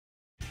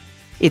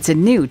It's a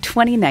new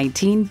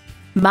 2019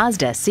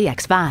 Mazda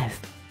CX-5.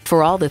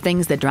 For all the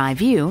things that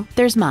drive you,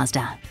 there's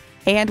Mazda.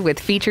 And with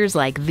features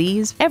like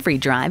these, every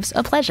drive's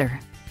a pleasure.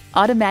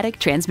 Automatic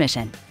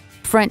transmission,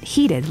 front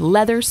heated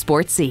leather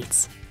sports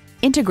seats,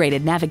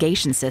 integrated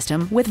navigation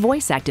system with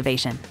voice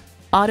activation,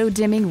 auto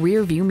dimming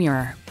rear view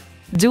mirror,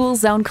 dual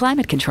zone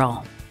climate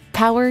control,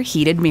 power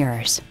heated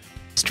mirrors,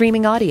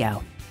 streaming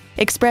audio,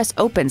 express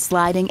open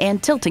sliding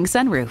and tilting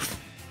sunroof,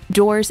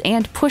 doors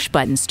and push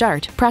button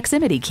start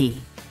proximity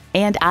key,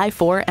 and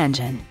i4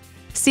 engine.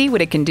 See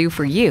what it can do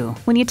for you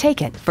when you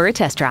take it for a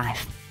test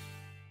drive.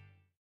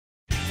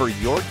 For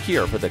your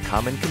cure for the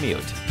common commute,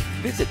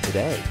 visit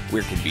today.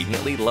 We're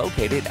conveniently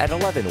located at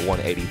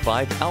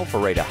 11185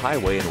 Alpharetta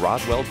Highway in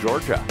Roswell,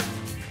 Georgia.